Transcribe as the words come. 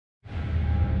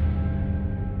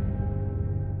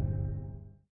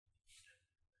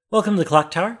Welcome to the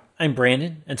Clock Tower. I'm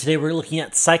Brandon, and today we're looking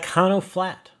at Saekano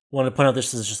Flat. I want to point out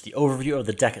this is just the overview of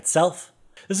the deck itself.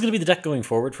 This is going to be the deck going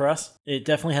forward for us. It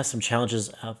definitely has some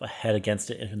challenges up ahead against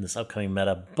it in this upcoming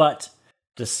meta, but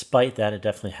despite that, it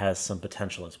definitely has some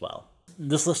potential as well.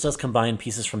 This list does combine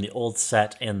pieces from the old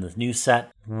set and the new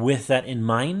set. With that in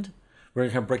mind, we're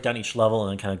going to kind of break down each level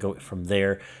and then kind of go from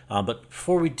there. But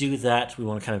before we do that, we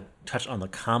want to kind of touch on the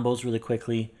combos really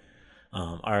quickly.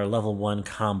 Our level 1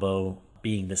 combo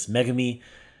being this Megami.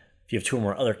 If you have two or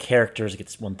more other characters, it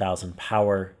gets 1000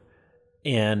 power.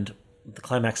 And the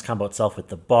climax combo itself with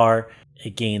the bar,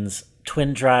 it gains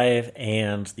Twin Drive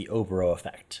and the Oboro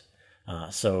effect.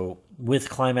 So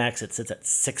with climax, it sits at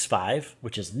 6-5,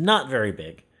 which is not very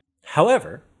big.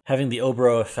 However, having the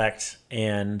Oboro effect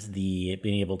and the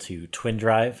being able to Twin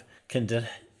Drive can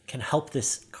help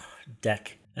this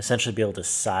deck essentially be able to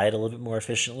side a little bit more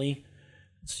efficiently.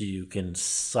 So you can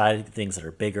side things that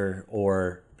are bigger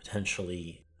or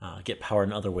potentially get power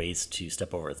in other ways to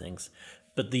step over things.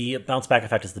 But the bounce back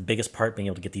effect is the biggest part, being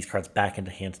able to get these cards back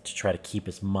into hand to try to keep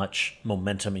as much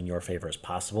momentum in your favor as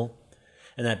possible.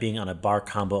 And that being on a bar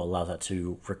combo allows that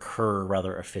to recur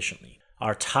rather efficiently.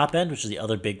 Our top end, which is the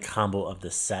other big combo of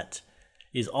this set,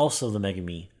 is also the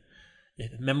Megami.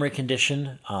 Memory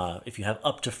condition, if you have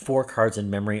up to 4 cards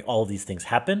in memory, all of these things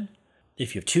happen.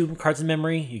 If you have 2 cards in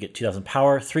memory, you get 2000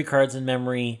 power. 3 cards in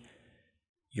memory,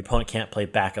 your opponent can't play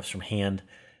backups from hand.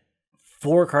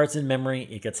 4 cards in memory,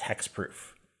 it gets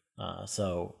hexproof.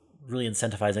 So really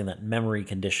incentivizing that memory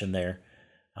condition there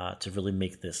to really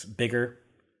make this bigger.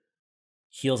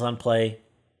 Heals on play.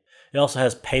 It also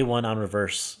has pay 1 on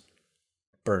reverse,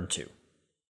 burn 2.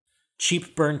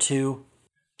 Cheap burn 2,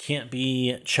 can't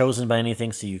be chosen by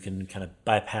anything, so you can kind of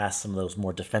bypass some of those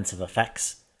more defensive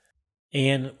effects.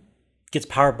 And gets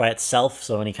powered by itself,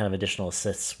 so any kind of additional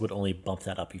assists would only bump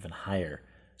that up even higher.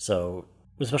 So,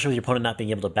 especially with your opponent not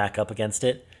being able to back up against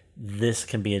it, this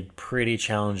can be a pretty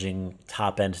challenging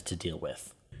top end to deal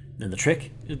with. And the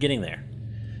trick is getting there.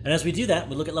 And as we do that,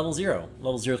 we look at level 0.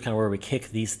 Level 0 is kind of where we kick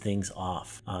these things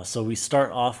off. So we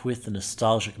start off with the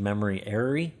Nostalgic Memory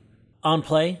Aerie. On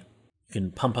play, you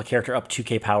can pump a character up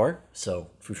 2k power.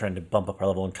 So if we're trying to bump up our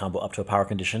level 1 combo up to a power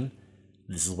condition,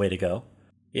 this is the way to go.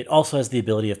 It also has the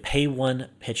ability of pay 1,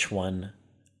 pitch 1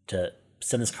 to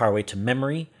send this card away to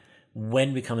memory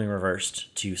when becoming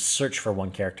reversed to search for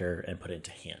one character and put it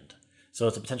into hand. So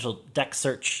it's a potential deck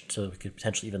search, so it could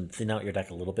potentially even thin out your deck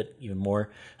a little bit even more.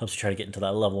 Helps you try to get into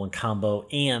that level 1 combo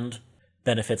and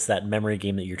benefits that memory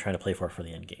game that you're trying to play for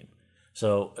the end game.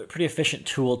 So a pretty efficient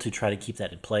tool to try to keep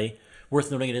that in play.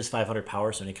 Worth noting, it is 500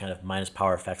 power, so any kind of minus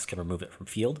power effects can remove it from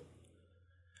field.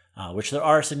 Which there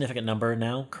are a significant number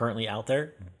now currently out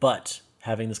there, but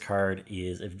having this card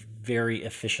is a very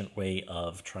efficient way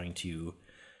of trying to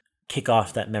kick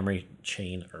off that memory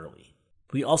chain early.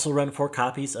 We also run 4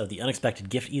 copies of the Unexpected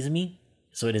Gift Izumi,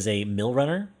 so it is a mill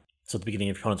runner. So at the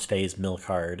beginning of your opponent's phase, mill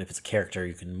card. If it's a character,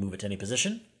 you can move it to any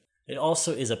position. It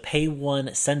also is a pay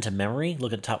 1, send to memory.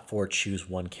 Look at the top 4, choose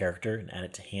 1 character and add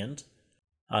it to hand.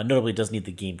 Notably, it does need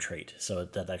the game trait, so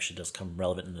that actually does come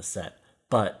relevant in the set.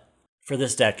 But for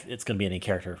this deck, it's going to be any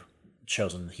character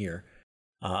chosen here.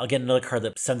 Again, another card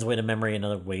that sends away to memory,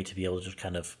 another way to be able to just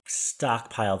kind of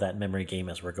stockpile that memory game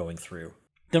as we're going through.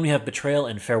 Then we have Betrayal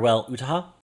and Farewell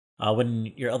Utaha.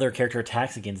 When your other character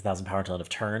attacks, it gains 1000 power until end of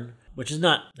turn, which is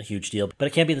not a huge deal, but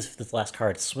it can be this last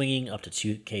card, swinging up to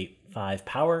 2k5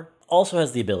 power. Also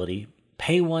has the ability,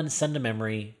 pay 1, send to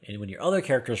memory, and when your other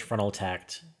character is frontal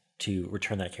attacked, to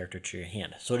return that character to your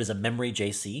hand. So it is a memory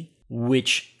JC,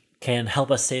 which can help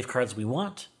us save cards we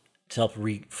want to help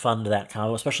refund that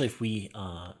combo, especially if we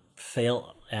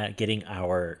fail at getting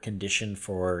our condition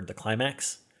for the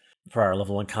climax for our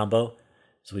level 1 combo.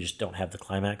 So we just don't have the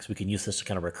climax. We can use this to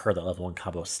kind of recur that level 1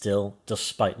 combo still,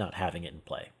 despite not having it in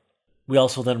play. We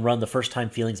also then run the First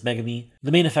Time Feelings Megami.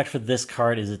 The main effect for this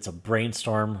card is it's a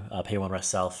Brainstorm, pay 1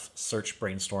 rest self, search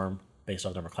Brainstorm based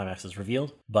on the number of climaxes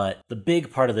revealed. But the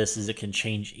big part of this is it can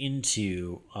change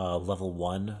into level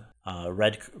 1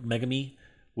 red Megami,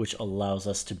 which allows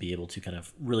us to be able to kind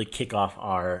of really kick off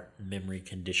our memory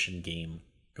condition game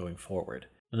going forward.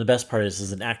 And the best part is this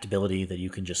is an act ability that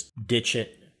you can just ditch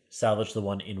it, salvage the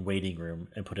one in waiting room,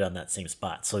 and put it on that same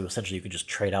spot. So essentially you can just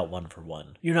trade out 1 for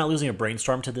 1. You're not losing a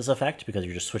Brainstorm to this effect because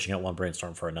you're just switching out 1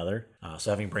 Brainstorm for another.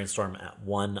 So having Brainstorm at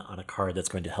 1 on a card that's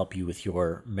going to help you with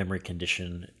your memory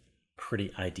condition,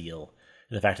 pretty ideal.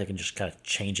 And the fact I can just kind of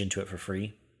change into it for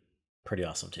free, pretty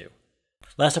awesome too.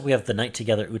 Last up, we have the Night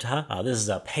Together Utaha. This is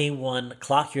a pay 1,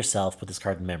 clock yourself, put this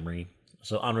card in memory.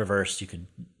 So on reverse, you can,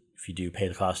 if you do pay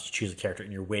the cost, choose a character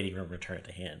in your waiting room and return it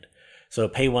to hand. So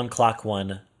pay 1, clock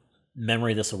 1,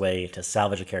 memory this away to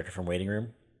salvage a character from waiting room.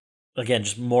 Again,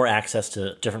 just more access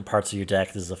to different parts of your deck.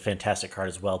 This is a fantastic card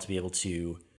as well to be able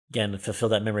to, again, fulfill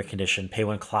that memory condition, pay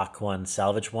 1, clock 1,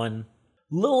 salvage 1.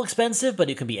 Little expensive, but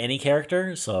it can be any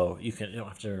character, so you don't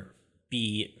have to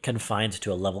be confined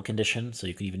to a level condition, so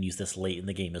you can even use this late in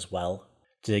the game as well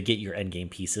to get your endgame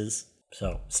pieces.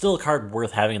 So still a card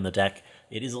worth having in the deck.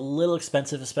 It is a little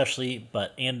expensive especially,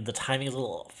 and the timing is a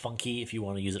little funky if you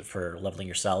want to use it for leveling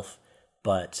yourself,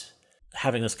 but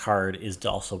having this card is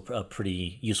also a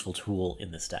pretty useful tool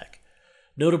in this deck.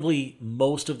 Notably,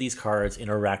 most of these cards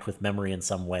interact with memory in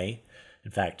some way.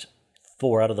 In fact,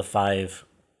 4 out of the 5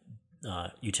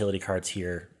 utility cards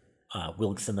here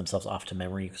will extend themselves off to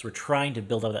memory because we're trying to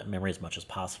build up that memory as much as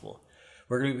possible.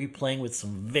 We're going to be playing with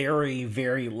some very,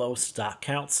 very low stock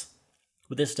counts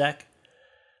with this deck.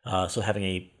 So having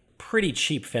a pretty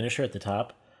cheap finisher at the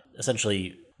top,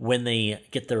 essentially when they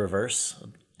get the reverse,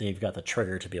 they've got the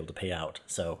trigger to be able to pay out.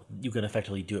 So you can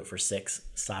effectively do it for 6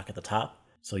 stock at the top.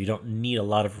 So you don't need a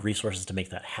lot of resources to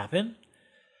make that happen.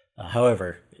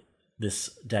 However, this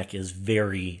deck is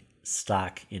very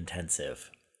stock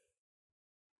intensive.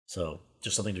 So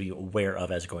just something to be aware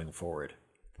of as going forward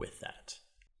with that.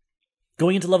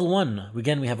 Going into level 1,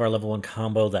 again, we have our level 1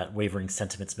 combo, that Wavering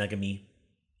Sentiments Megami.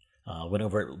 Went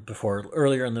over it before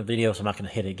earlier in the video, so I'm not going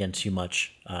to hit it again too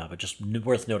much, but just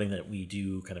worth noting that we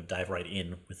do kind of dive right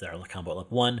in with our combo at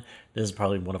level 1. This is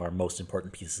probably one of our most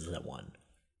important pieces at 1.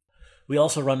 We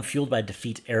also run Fueled by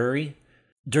Defeat Error.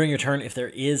 During your turn, if there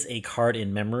is a card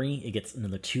in memory, it gets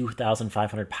another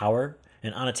 2,500 power,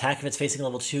 and on attack, if it's facing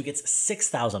level 2, it gets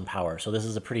 6,000 power, so this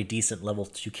is a pretty decent level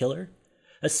 2 killer,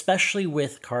 especially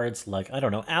with cards like, I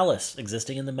don't know, Alice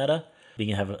existing in the meta.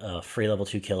 Being able to have a free level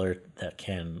 2 killer that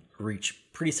can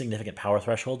reach pretty significant power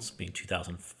thresholds, being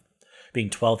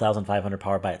 12,500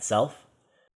 power by itself,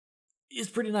 is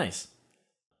pretty nice.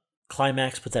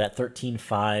 Climax puts that at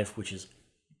 13.5, which is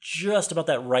just about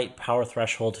that right power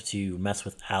threshold to mess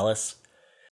with Alice,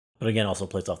 but again also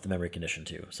plays off the memory condition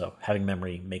too, so having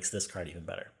memory makes this card even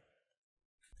better.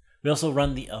 We also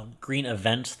run the green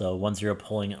event, the 1/0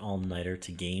 pulling all-nighter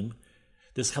to game.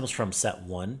 This comes from set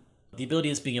 1. The ability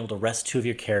is being able to rest 2 of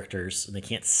your characters, and they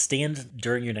can't stand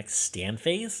during your next stand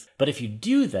phase. But if you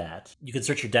do that, you can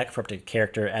search your deck for up to a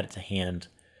character, add it to hand,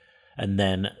 and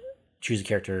then choose a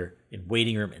character in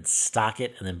waiting room and stock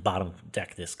it, and then bottom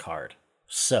deck this card.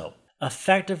 So,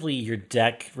 effectively, your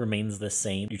deck remains the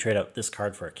same. You trade out this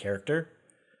card for a character.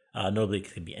 Notably,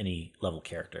 it can be any level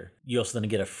character. You also then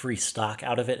get a free stock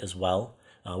out of it as well,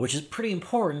 which is pretty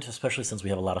important, especially since we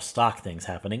have a lot of stock things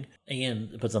happening.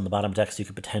 And it puts on the bottom deck, so you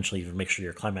could potentially even make sure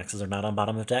your climaxes are not on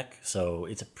bottom of deck. So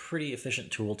it's a pretty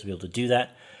efficient tool to be able to do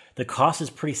that. The cost is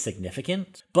pretty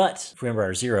significant, but if we remember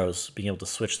our zeros, being able to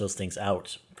switch those things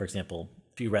out. For example,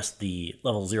 if you rest the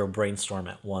level 0 Brainstorm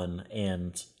at 1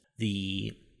 and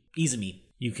the Izumi,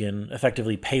 you can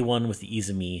effectively pay 1 with the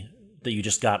Izumi that you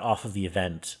just got off of the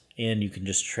event, and you can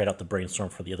just trade out the Brainstorm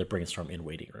for the other Brainstorm in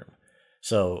waiting room.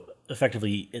 So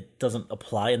effectively, it doesn't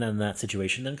apply in that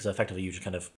situation then, because effectively you just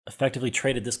kind of effectively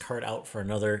traded this card out for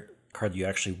another card that you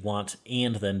actually want,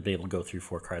 and then be able to go through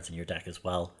 4 cards in your deck as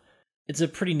well. It's a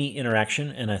pretty neat interaction,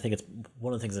 and I think it's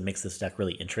one of the things that makes this deck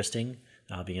really interesting,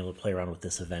 being able to play around with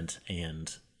this event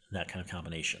and that kind of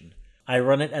combination. I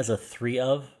run it as a 3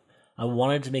 of. I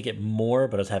wanted to make it more,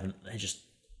 but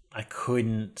I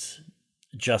couldn't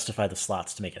justify the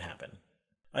slots to make it happen.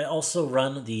 I also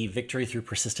run the Victory Through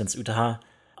Persistence Utaha.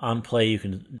 On play, you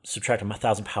can subtract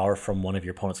 1,000 power from one of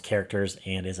your opponent's characters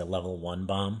and is a level 1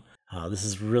 bomb. This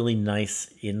is really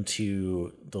nice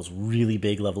into those really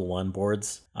big level 1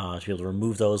 boards. To be able to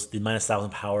remove those, the minus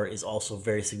 1,000 power is also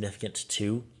very significant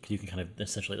too, because you can kind of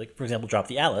essentially, like for example, drop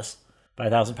the Alice by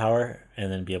 1,000 power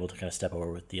and then be able to kind of step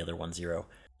over with the other 1/0.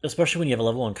 Especially when you have a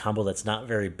level 1 combo that's not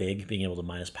very big, being able to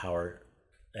minus power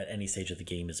at any stage of the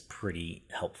game is pretty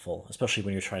helpful, especially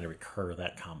when you're trying to recur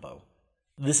that combo.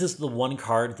 This is the one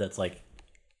card that's like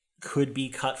could be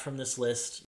cut from this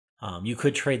list. You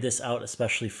could trade this out,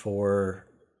 especially for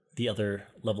the other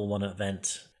level 1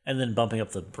 event, and then bumping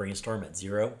up the Brainstorm at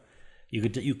 0.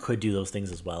 You could do those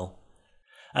things as well.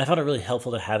 I found it really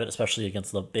helpful to have it, especially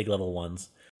against the big level 1s.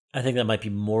 I think that might be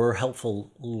more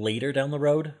helpful later down the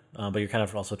road, but you're kind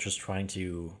of also just trying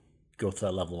to go through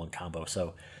that level 1 combo.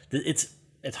 So it's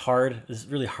hard. This is a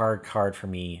really hard card for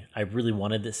me. I really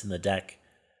wanted this in the deck,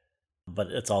 but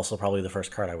it's also probably the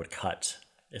first card I would cut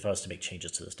if I was to make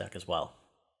changes to this deck as well.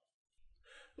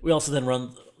 We also then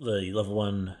run the level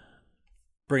 1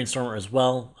 Brainstormer as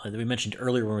well. That we mentioned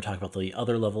earlier when we were talking about the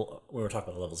other level, when we were talking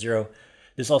about the level 0.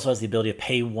 This also has the ability to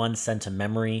pay 1 cent to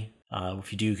memory.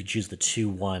 If you do, you could choose the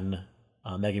 2/1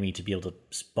 Megami to be able to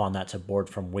spawn that to board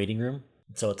from Waiting Room.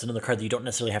 So it's another card that you don't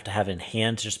necessarily have to have in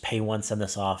hand to just pay 1, send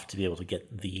this off to be able to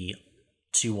get the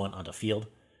 2/1 onto field.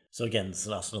 So again, this is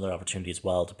also another opportunity as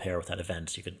well to pair with that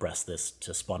event. You could breast this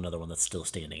to spawn another one that's still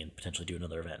standing and potentially do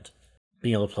another event.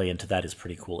 Being able to play into that is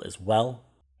pretty cool as well.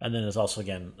 And then there's also,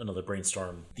 again, another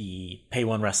brainstorm. The pay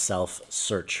 1 rest self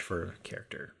search for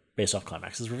character based off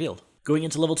climax is revealed. Going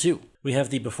into level 2, we have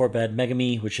the Before Bed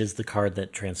Megami, which is the card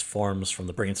that transforms from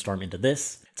the brainstorm into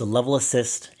this. It's a level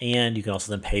assist, and you can also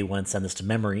then pay 1, send this to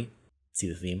memory. See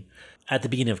the theme. At the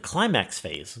beginning of climax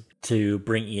phase, to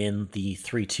bring in the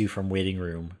 3/2 from Waiting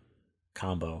Room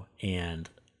combo,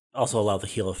 and also allow the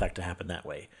heal effect to happen that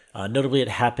way. Notably, it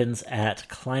happens at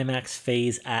climax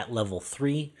phase at level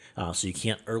 3, so you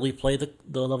can't early play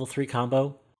the level 3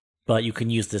 combo, but you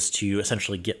can use this to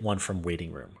essentially get 1 from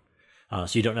Waiting Room.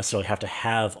 So you don't necessarily have to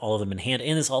have all of them in hand,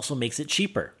 and this also makes it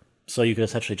cheaper. So you could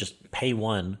essentially just pay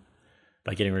 1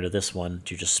 by getting rid of this one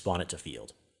to just spawn it to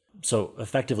field. So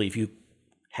effectively, if you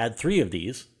had 3 of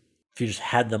these, if you just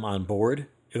had them on board,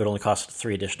 it would only cost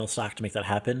 3 additional stock to make that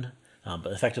happen.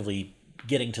 But effectively,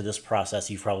 getting to this process,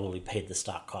 you've probably paid the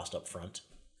stock cost up front.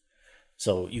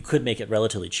 So you could make it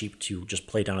relatively cheap to just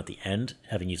play down at the end,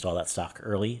 having used all that stock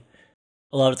early.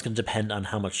 A lot of it's going to depend on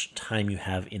how much time you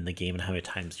have in the game and how many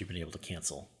times you've been able to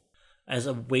cancel. As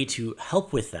a way to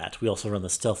help with that, we also run the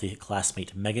Stealthy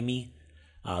Classmate Megami.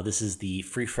 This is the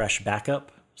free fresh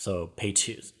backup. So pay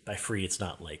 2. By free, it's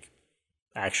not like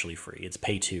actually free. It's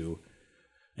pay 2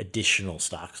 additional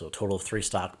stock. So a total of 3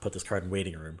 stock, put this card in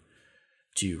Waiting Room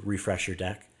to refresh your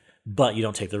deck, but you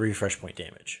don't take the refresh point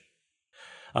damage.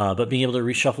 But being able to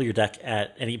reshuffle your deck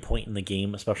at any point in the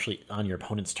game, especially on your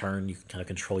opponent's turn, you can kind of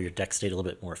control your deck state a little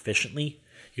bit more efficiently.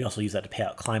 You can also use that to pay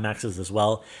out climaxes as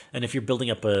well. And if you're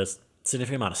building up a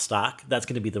significant amount of stock, that's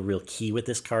going to be the real key with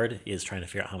this card, is trying to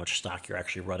figure out how much stock you're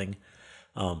actually running.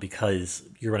 Because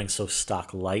you're running so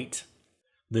stock light,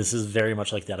 this is very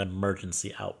much like that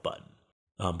emergency out button.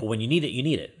 But when you need it, you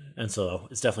need it. And so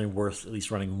it's definitely worth at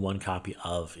least running 1 copy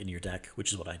of in your deck,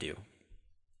 which is what I do.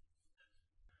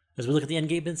 As we look at the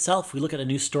endgame itself, we look at a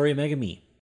new story Megami.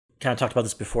 Kind of talked about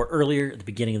this before earlier at the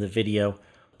beginning of the video.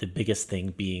 The biggest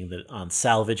thing being that on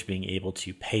Salvage, being able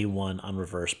to pay 1 on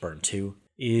reverse, burn 2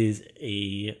 is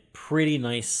a pretty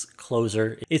nice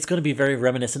closer. It's going to be very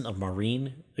reminiscent of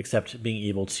Marine, except being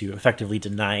able to effectively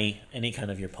deny any kind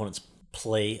of your opponent's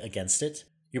play against it.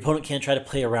 Your opponent can try to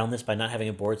play around this by not having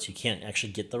a board, so you can't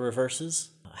actually get the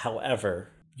reverses.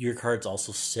 However, your cards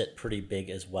also sit pretty big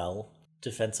as well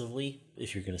defensively.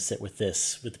 If you're going to sit with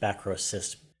this, with the back row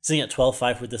assist, sitting at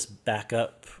 12-5 with this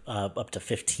backup up to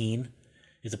 15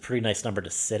 is a pretty nice number to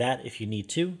sit at if you need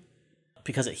to.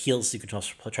 Because it heals, you can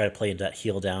also try to play into that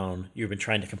heal down. You've been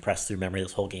trying to compress through memory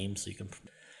this whole game, so you can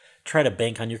try to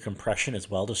bank on your compression as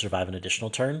well to survive an additional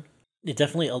turn. It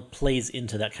definitely plays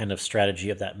into that kind of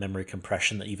strategy of that memory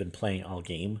compression that you've been playing all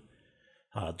game.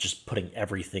 Just putting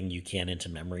everything you can into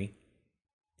memory.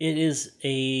 It is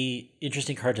a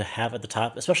interesting card to have at the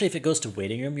top, especially if it goes to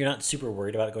Waiting Room. You're not super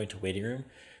worried about it going to Waiting Room,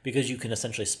 because you can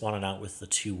essentially spawn it out with the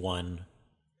 2/1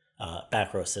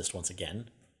 back row assist once again.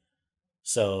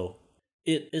 So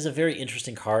it is a very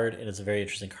interesting card, and it's a very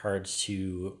interesting card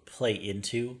to play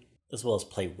into, as well as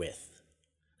play with,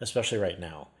 especially right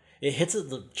now. It hits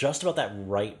at just about that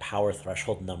right power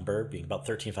threshold number, being about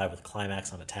 13-5 with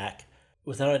climax on attack.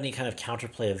 Without any kind of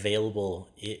counterplay available,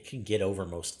 it can get over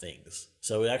most things.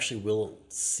 So it actually will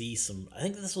see some... I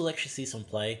think this will actually see some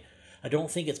play. I don't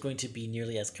think it's going to be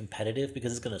nearly as competitive,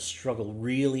 because it's going to struggle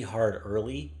really hard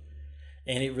early,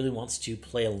 and it really wants to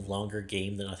play a longer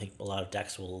game than I think a lot of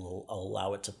decks will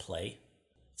allow it to play.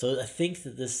 So I think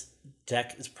that this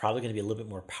deck is probably going to be a little bit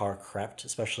more power crept,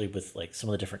 especially with like some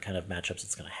of the different kind of matchups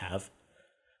it's going to have.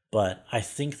 But I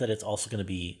think that it's also going to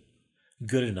be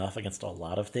good enough against a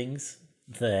lot of things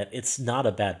that it's not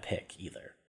a bad pick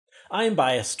either. I am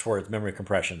biased towards memory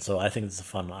compression, so I think it's a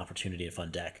fun opportunity, a fun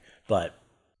deck. But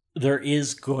there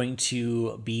is going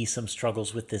to be some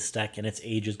struggles with this deck, and its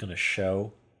age is going to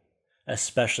show,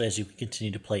 especially as you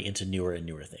continue to play into newer and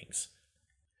newer things.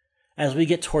 As we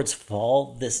get towards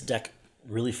fall, this deck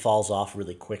really falls off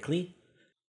really quickly.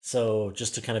 So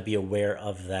just to kind of be aware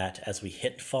of that as we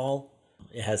hit fall,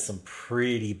 it has some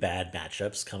pretty bad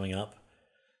matchups coming up.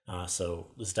 So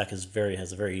this deck has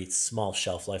a very small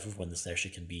shelf life of when this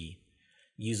actually can be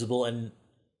usable. And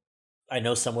I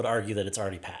know some would argue that it's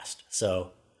already passed.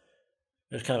 So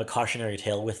there's kind of a cautionary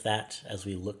tale with that as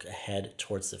we look ahead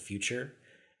towards the future,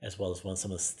 as well as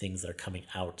some of the things that are coming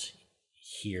out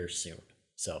here soon.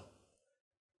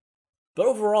 But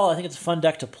overall, I think it's a fun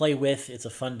deck to play with. It's a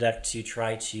fun deck to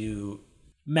try to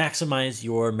maximize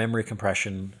your memory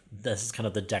compression this is kind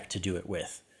of the deck to do it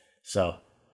with. So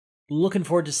looking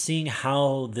forward to seeing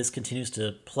how this continues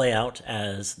to play out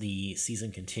as the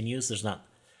season continues. There's not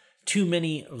too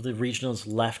many of the regionals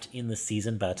left in the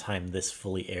season by the time this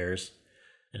fully airs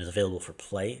and is available for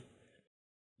play.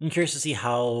 I'm curious to see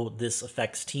how this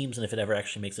affects teams and if it ever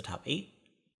actually makes a top 8.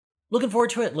 Looking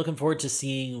forward to it. Looking forward to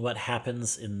seeing what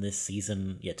happens in this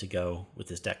season yet to go with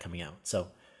this deck coming out. So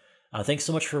thanks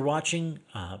so much for watching.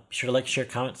 Be sure to like, share,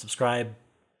 comment, subscribe,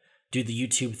 do the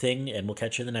YouTube thing, and we'll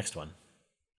catch you in the next one.